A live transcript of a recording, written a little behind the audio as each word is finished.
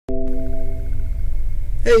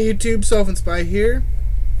Hey YouTube, Spy here.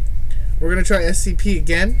 We're gonna try SCP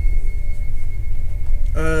again.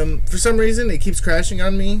 For some reason it keeps crashing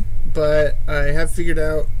on me, but I have figured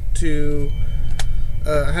out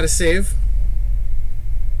how to save.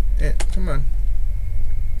 Come on.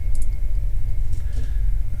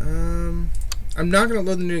 I'm not gonna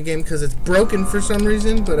load the new game because it's broken for some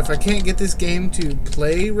reason. But if I can't get this game to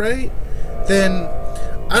play right, then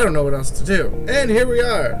I don't know what else to do. And here we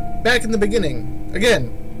are, back in the beginning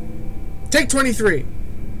again. Take 23.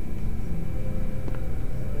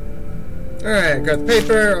 Alright, got the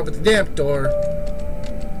paper, open the damn door.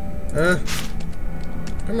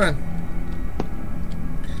 Come on.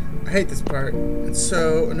 I hate this part. It's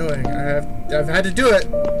so annoying. I've had to do it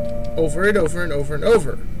over and over and over and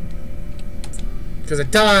over. Because I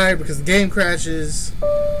die, because the game crashes.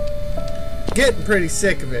 Getting pretty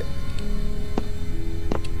sick of it.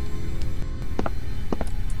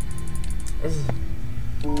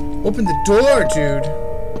 Open the door, dude.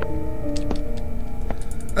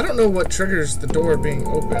 I don't know what triggers the door being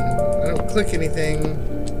open. I don't click anything.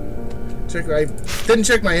 I didn't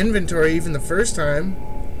check my inventory even the first time,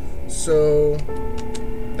 so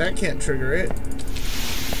that can't trigger it.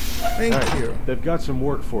 Thank you. They've got some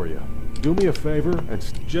work for you. Do me a favor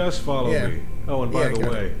and just follow me. Oh, and by the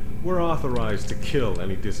way, we're authorized to kill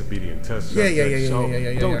any disobedient test subjects, so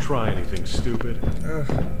don't try anything stupid.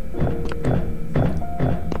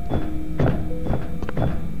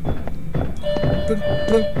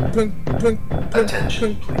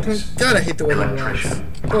 Attention, please. God, I hate the way he walks.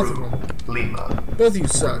 Both of them. Lima. Both of you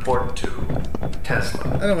suck. Report to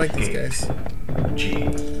Tesla. I don't like these guys.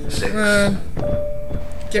 G6. Come on.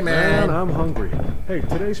 Get Man, I'm hungry. Hey,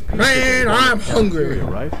 today's pizza. Man, I'm hungry.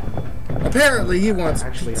 Right? Apparently, he wants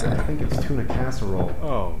Actually, pizza. I think it's tuna casserole.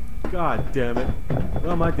 Oh, god damn it.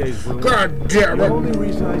 Well, my day's ruined. God damn The it. only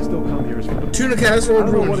reason I still come here is for the Tuna casserole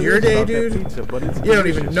ruined your day, dude? Pizza, but it's You don't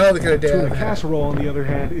even know the kind of day Tuna I've had. casserole, on the other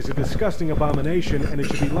hand, is a disgusting abomination, and it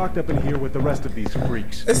should be locked up in here with the rest of these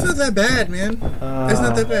freaks. It's not that bad, man. It's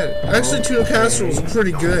not that bad. Actually, tuna casserole is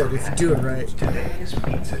pretty good if you do it right. Today is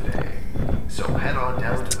pizza day, so head on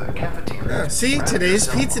down to the cafeteria. See, today's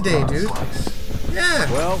pizza day, dude. Yeah.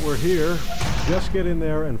 Well, we're here. Just get in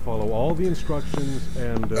there and follow all the instructions,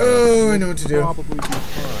 and I know what to do. Probably be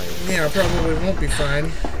fine. Yeah, I probably won't be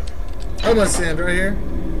fine. I'm gonna stand right here.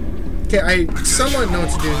 Okay, I somewhat know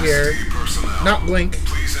what to do here. Not blink.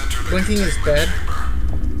 Blinking is bad.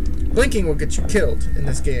 Blinking will get you killed in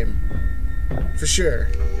this game. For sure.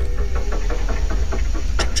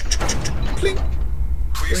 Blink.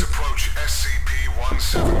 Please approach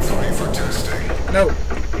SCP-173 for testing. No.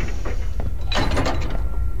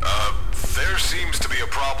 There seems to be a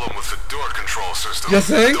problem with the door control system. You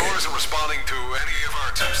think? The door isn't responding to any of our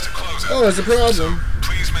attempts to close it. Oh, there's a problem.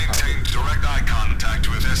 Please maintain direct eye contact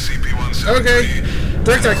with SCP-173. Okay.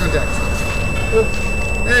 Direct eye contact. Oh.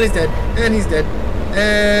 And he's dead. And he's dead.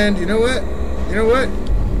 And you know what? You know what?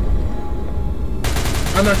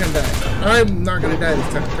 I'm not gonna die. I'm not gonna die this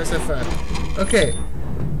time. Press F5. Okay.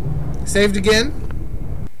 Saved again.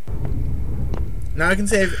 Now I can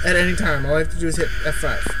save at any time. All I have to do is hit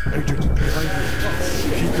F5.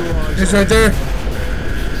 He's right there.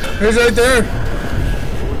 He's right there.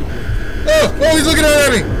 Oh, he's looking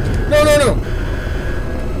at me. No.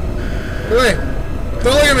 Go away.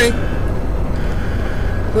 Don't look at me.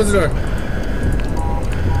 Close the door.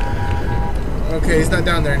 Okay, he's not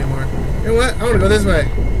down there anymore. You know what? I want to go this way.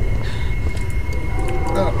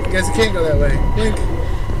 Oh, I guess I can't go that way. Blink.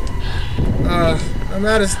 I'm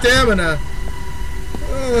out of stamina.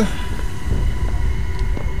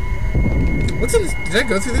 What's in this? Did I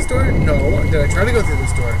go through this door? No. Did I try to go through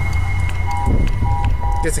this door?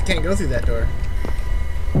 Guess I can't go through that door.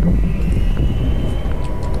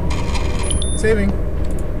 Saving.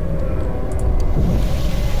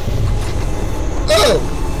 Oh!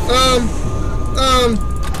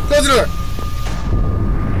 Close the door!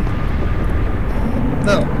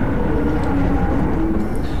 No.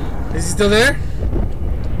 Is he still there?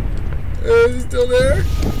 Is he still there?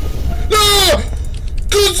 No!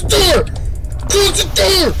 Close the door! Close the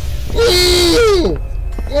door! Oh!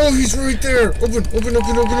 Oh, he's right there! Open!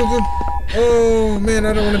 Oh, man,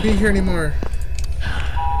 I don't want to be here anymore.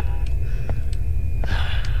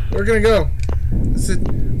 Where can I go?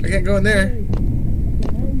 I can't go in there.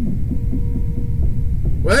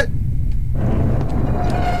 What?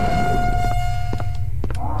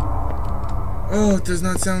 Oh, it does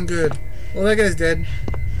not sound good. Well, that guy's dead.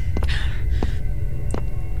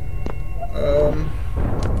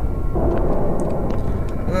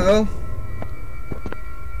 Well.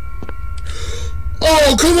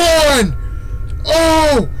 Oh, come on!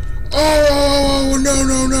 Oh! Oh, no,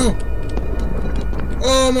 no, no.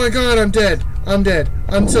 Oh my god, I'm dead. I'm dead.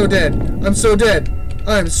 I'm so dead. I'm so dead.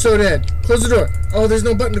 I'm so dead. Close the door. Oh, there's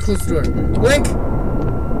no button to close the door. Blink.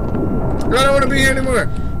 I don't want to be here anymore.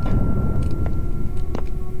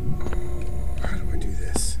 Oh, how do I do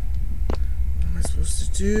this? What am I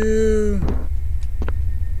supposed to do?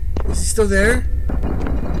 Is he still there?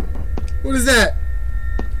 What is that?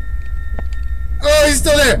 Oh, he's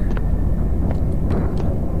still there.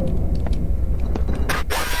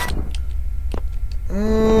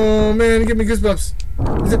 Oh man, give me goosebumps. Go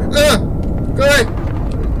away.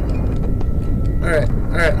 Alright,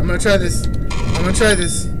 alright, I'm gonna try this. I'm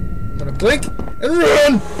gonna blink and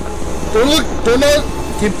run. Don't look, don't look.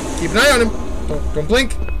 Keep an eye on him. Don't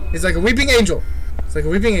blink. He's like a weeping angel. It's like a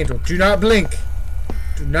weeping angel. Do not blink.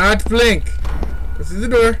 Do not blink. Go through the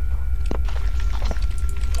door.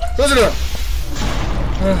 Close the door.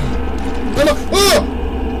 Oh. Oh!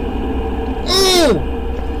 Oh!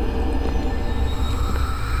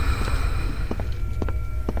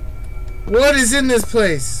 What is in this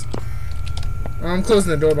place? Oh, I'm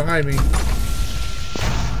closing the door behind me.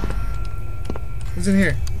 What's in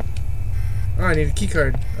here? Oh, I need a key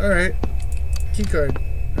card. Alright. Key card.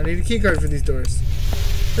 I need a key card for these doors.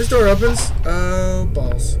 This door opens. Oh,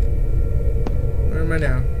 balls. Where am I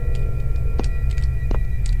now?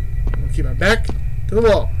 I'm gonna keep my back to the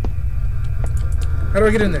wall. How do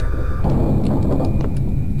I get in there?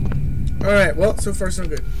 Alright, well, so far so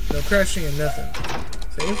good. No crashing and nothing.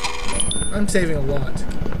 Save? I'm saving a lot.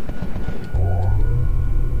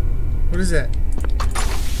 What is that?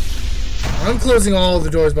 I'm closing all the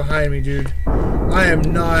doors behind me, dude. I'm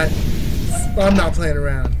not playing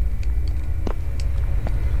around.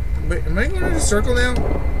 Wait, am I going in a circle now?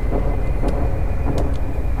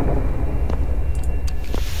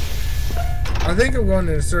 I think I'm going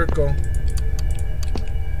in a circle.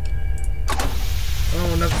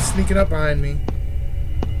 Oh, nothing's sneaking up behind me.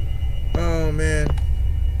 Oh, man.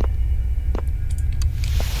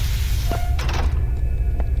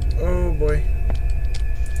 Oh, boy.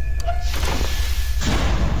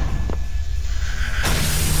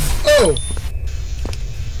 Oh!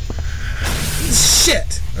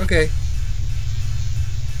 Shit! Okay.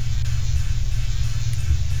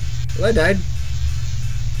 Well, I died.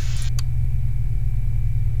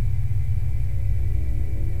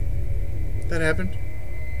 That happened.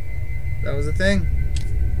 That was a thing.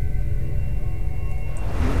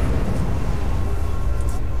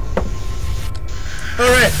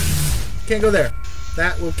 Alright. Can't go there.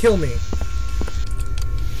 That will kill me.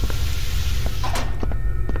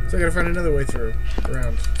 So I gotta find another way through.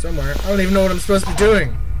 Around. Somewhere. I don't even know what I'm supposed to be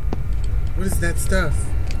doing. What is that stuff?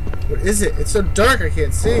 What is it? It's so dark I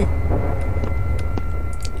can't see.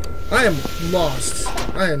 I am lost.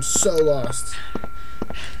 I am so lost.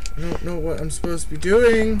 I don't know what I'm supposed to be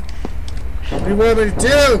doing. What do you want me to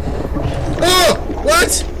do? Oh!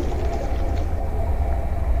 What?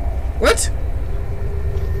 What?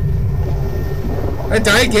 I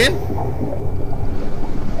die again?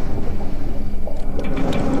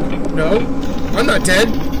 No. I'm not dead.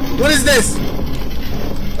 What is this?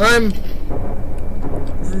 I'm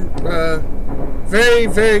very,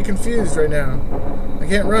 very confused right now. I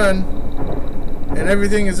can't run. And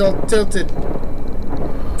everything is all tilted.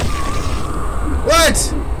 What?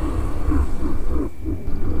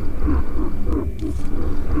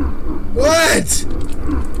 What?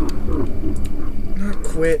 Not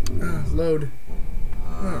quit. Oh, load.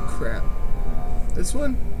 Oh, crap. This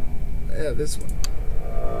one? Yeah, this one.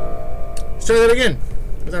 Let's try that again.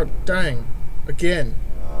 Without dying. Again.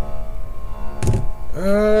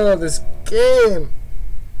 Oh, this game.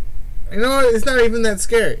 You know what? It's not even that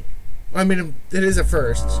scary. I mean, it is at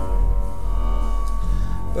first.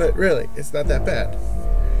 But really, it's not that bad.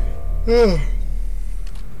 Oh.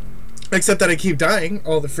 Except that I keep dying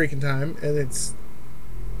all the freaking time, and it's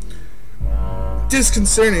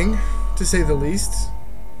disconcerting, to say the least.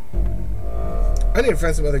 I need to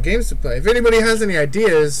find some other games to play. If anybody has any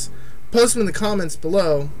ideas, post them in the comments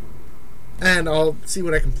below, and I'll see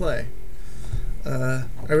what I can play. I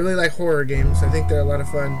really like horror games. I think they're a lot of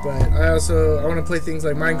fun, but I want to play things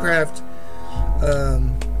like Minecraft,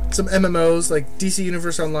 some MMOs like DC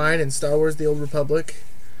Universe Online and Star Wars: The Old Republic.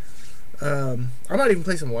 I might even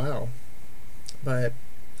play some WoW, but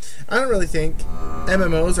I don't really think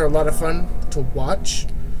MMOs are a lot of fun to watch.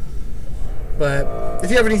 But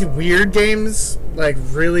if you have any weird games, like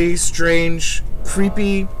really strange,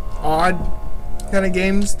 creepy, odd kind of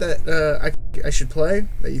games that I should play,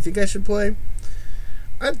 that you think I should play,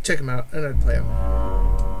 I'd check them out and I'd play them.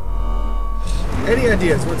 Any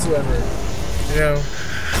ideas whatsoever, you know?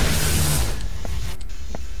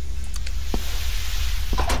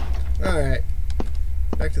 Alright.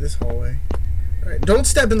 Back to this hallway. Alright, don't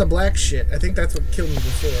step in the black shit. I think that's what killed me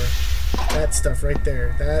before. That stuff right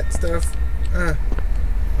there. That stuff. Oh,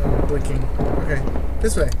 blinking. Okay,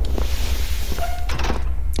 this way.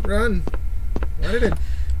 Run. Why did I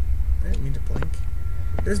didn't mean to blink.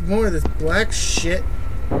 There's more of this black shit.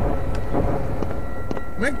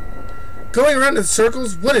 Am I going around in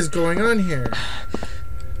circles? What is going on here?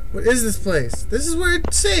 What is this place? This is where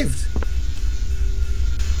it saved.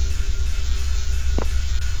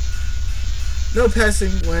 No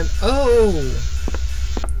passing when... Oh!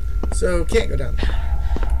 So, can't go down there.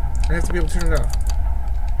 I have to be able to turn it off.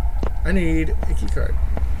 I need a key card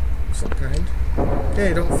of some kind.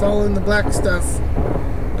 Okay, don't fall in the black stuff.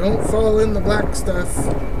 Don't fall in the black stuff.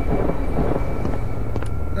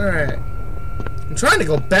 Alright. I'm trying to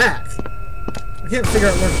go back. I can't figure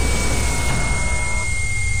out where...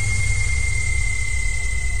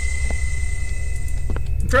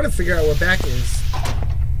 I'm trying to figure out what back is.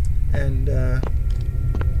 And,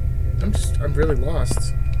 I'm really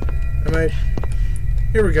lost.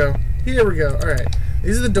 Here we go. Here we go. Alright.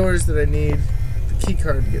 These are the doors that I need the key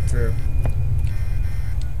card to get through.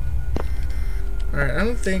 Alright, I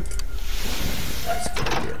don't think...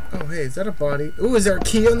 Oh, hey, is that a body? Ooh, is there a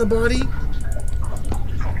key on the body?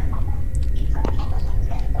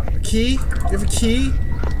 A key? Do you have a key?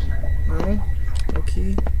 No? No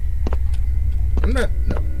key? I'm not...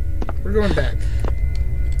 No. We're going back.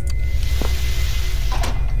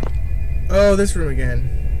 Oh, this room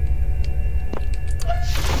again.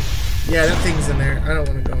 Yeah, that thing's in there. I don't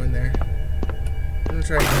want to go in there. I'm gonna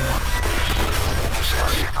try again.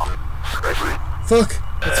 Fuck!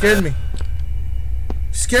 That scared me.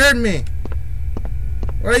 Scared me!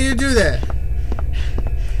 Why do you do that?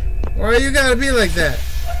 Why you gotta be like that?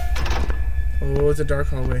 Oh, it's a dark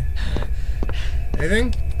hallway.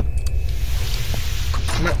 Anything?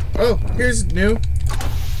 Oh, here's new.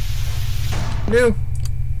 New.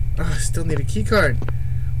 Oh, I still need a key card.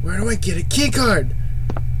 Where do I get a key card?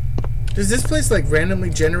 Does this place like randomly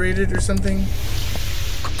generated or something?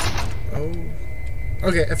 Oh.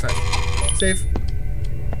 Okay, F5. Save.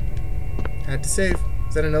 Had to save.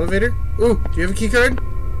 Is that an elevator? Ooh, do you have a key card?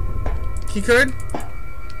 Key card?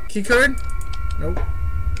 Key card? Nope.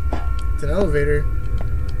 It's an elevator.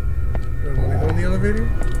 Do I want to go in the elevator?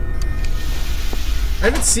 I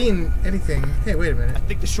haven't seen anything. Hey, wait a minute. I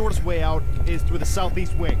think the shortest way out is through the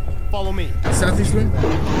southeast wing. Follow me. Southeast wing?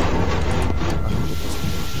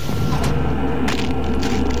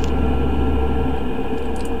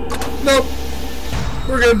 Nope.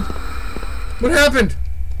 We're good. What happened?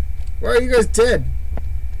 Why are you guys dead?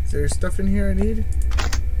 Is there stuff in here I need?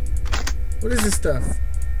 What is this stuff?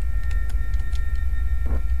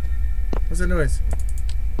 What's that noise?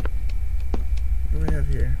 What do I have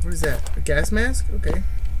here? What is that? A gas mask? Okay.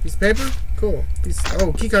 Piece of paper? Cool.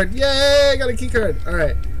 Oh, key card. Yay! I got a key card.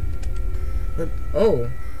 Alright. Oh.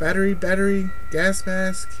 Battery, gas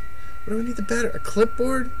mask. What do I need the battery? A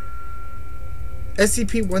clipboard?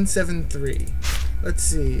 SCP-173. Let's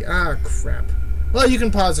see. Ah, crap. Well, you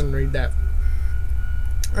can pause and read that.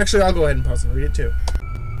 Actually, I'll go ahead and pause and read it too.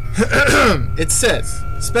 It says,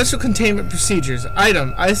 Special Containment Procedures.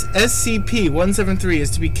 Item, SCP-173 is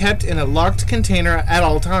to be kept in a locked container at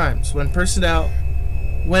all times. When personnel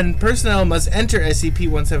must enter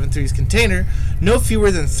SCP-173's container, no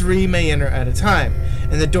fewer than 3 may enter at a time,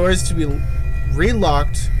 and the door is to be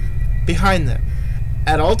relocked behind them.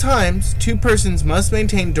 At all times, 2 persons must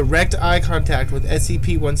maintain direct eye contact with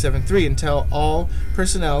SCP-173 until all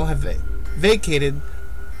personnel have vacated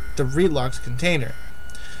the relocked container.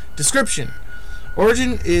 Description.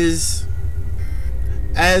 Origin is,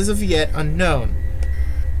 as of yet, unknown.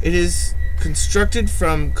 It is constructed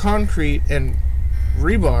from concrete and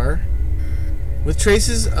rebar with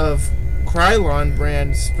traces of Krylon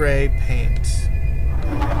brand spray paint.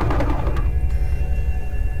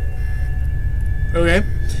 Okay.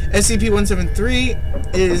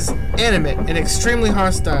 SCP-173 is animate and extremely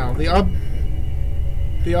hostile. The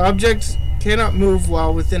object cannot move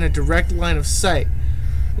while within a direct line of sight.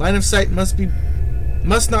 Line of sight must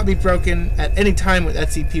not be broken at any time with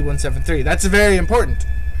SCP-173. That's very important.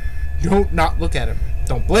 Don't not look at him.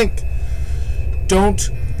 Don't blink. Don't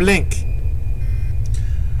blink.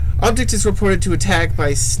 Object is reported to attack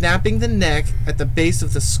by snapping the neck at the base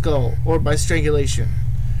of the skull or by strangulation.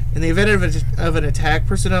 In the event of an attack,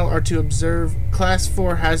 personnel are to observe Class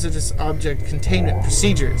 4 hazardous object containment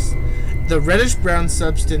procedures. The reddish-brown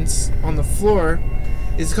substance on the floor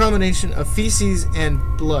is a combination of feces and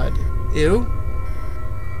blood. Ew.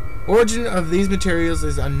 Origin of these materials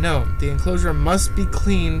is unknown. The enclosure must be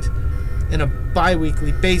cleaned on a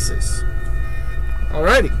bi-weekly basis.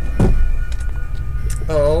 Alrighty.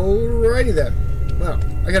 Alrighty then. Well,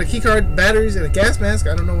 I got a keycard, batteries, and a gas mask.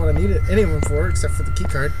 I don't know what I needed any of them for except for the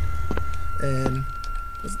keycard. And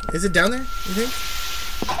is it down there? You think?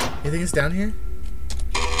 You think it's down here?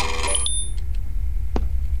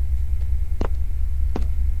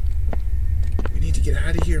 We need to get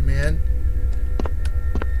out of here, man.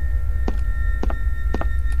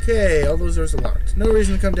 Okay, all those doors are locked. No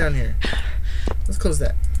reason to come down here. Let's close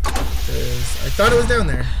that. Because I thought it was down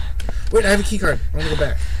there. Wait, I have a keycard. I want to go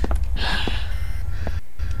back.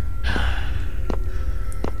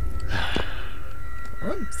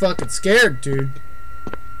 I'm fucking scared, dude.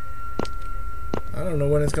 I don't know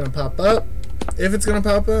when it's gonna pop up. If it's gonna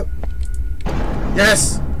pop up.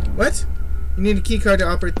 Yes! What? You need a keycard to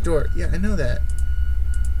operate the door. Yeah, I know that.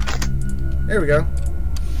 There we go.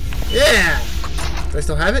 Yeah! Do I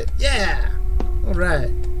still have it? Yeah!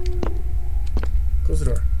 Alright. Close the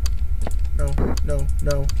door. No, no,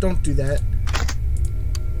 no. Don't do that.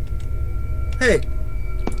 Hey!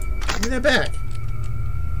 Give me that back.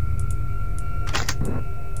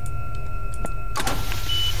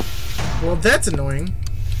 Well, that's annoying.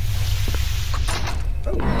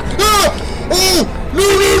 Oh! Ah! Oh! No,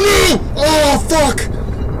 no, no! Oh, fuck!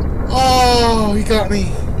 Oh, he got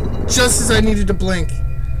me. Just as I needed to blink.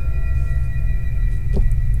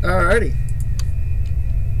 Alrighty.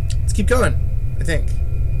 Let's keep going, I think.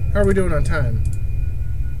 How are we doing on time?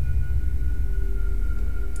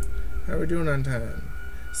 How are we doing on time?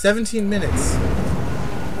 17 minutes.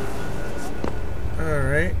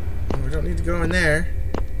 Alright. Well, we don't need to go in there.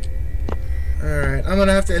 Alright, I'm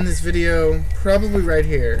gonna have to end this video probably right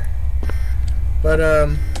here. But,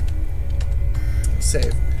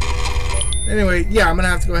 save. Anyway, yeah, I'm gonna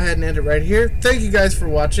have to go ahead and end it right here. Thank you guys for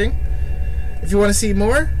watching. If you want to see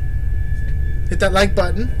more, hit that like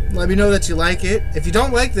button. Let me know that you like it. If you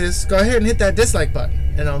don't like this, go ahead and hit that dislike button,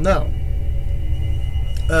 and I'll know.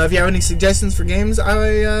 If you have any suggestions for games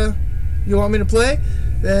you want me to play,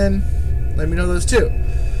 then let me know those too.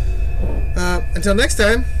 Until next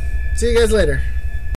time, see you guys later.